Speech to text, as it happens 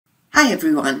Hi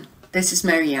everyone, this is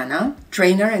Mariana,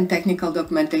 trainer and technical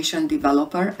documentation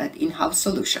developer at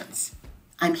InHouseSolutions.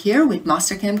 I'm here with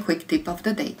Mastercam Quick Tip of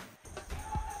the Day.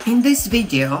 In this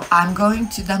video, I'm going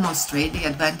to demonstrate the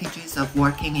advantages of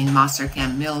working in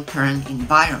Mastercam Mill-Turn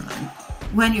environment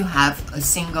when you have a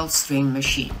single stream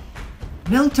machine.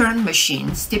 Mill-Turn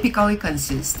machines typically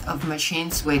consist of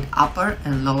machines with upper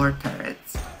and lower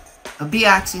turrets, a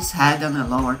B-axis head on a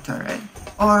lower turret,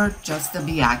 or just a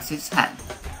B-axis head.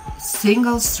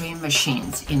 Single stream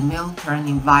machines in mill-turn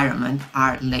environment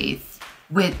are lathe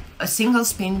with a single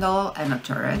spindle and a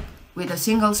turret, with a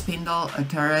single spindle, a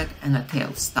turret, and a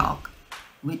tailstock,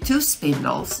 with two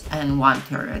spindles and one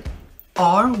turret,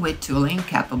 or with tooling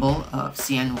capable of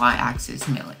C and Y axis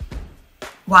milling.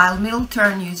 While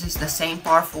mill-turn uses the same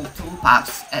powerful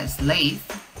toolpaths as lathe,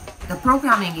 the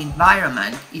programming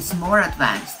environment is more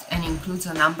advanced and includes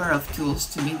a number of tools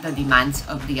to meet the demands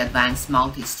of the advanced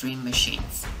multi-stream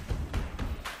machines.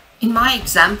 In my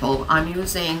example, I'm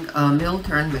using a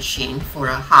mill-turn machine for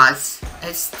a Haas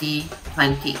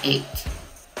ST28.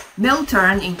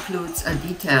 Mill-turn includes a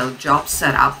detailed job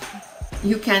setup.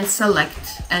 You can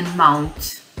select and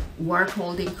mount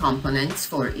work-holding components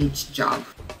for each job.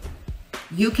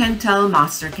 You can tell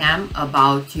Mastercam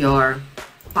about your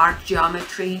part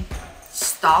geometry,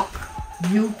 stock.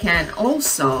 You can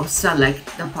also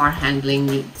select the part handling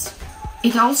needs.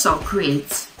 It also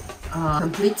creates a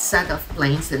complete set of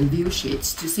planes and view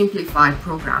sheets to simplify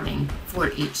programming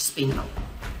for each spindle.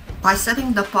 By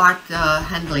setting the part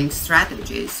handling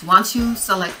strategies, once you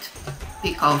select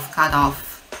pick-off,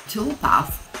 cut-off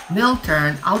toolpath,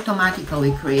 mill-turn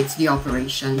automatically creates the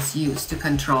operations used to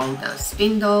control the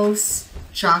spindles,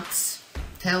 chucks,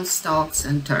 tailstocks,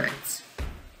 and turrets.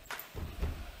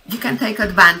 You can take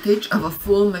advantage of a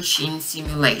full machine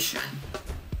simulation.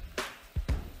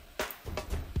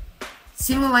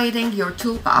 Simulating your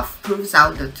toolpath proves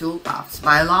out the toolpaths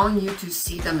by allowing you to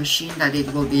see the machine that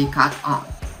it will be cut on.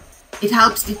 It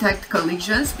helps detect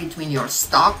collisions between your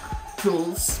stock,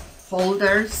 tools,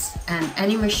 holders, and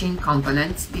any machine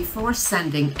components before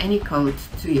sending any code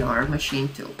to your machine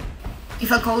tool.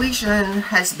 If a collision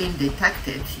has been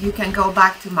detected, you can go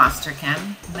back to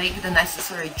Mastercam, make the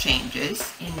necessary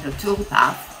changes in the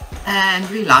toolpath, and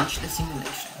relaunch the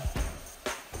simulation.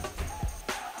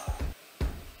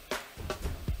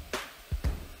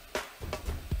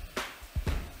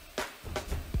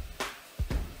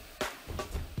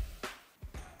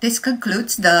 This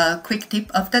concludes the quick tip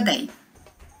of the day.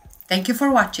 Thank you for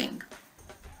watching.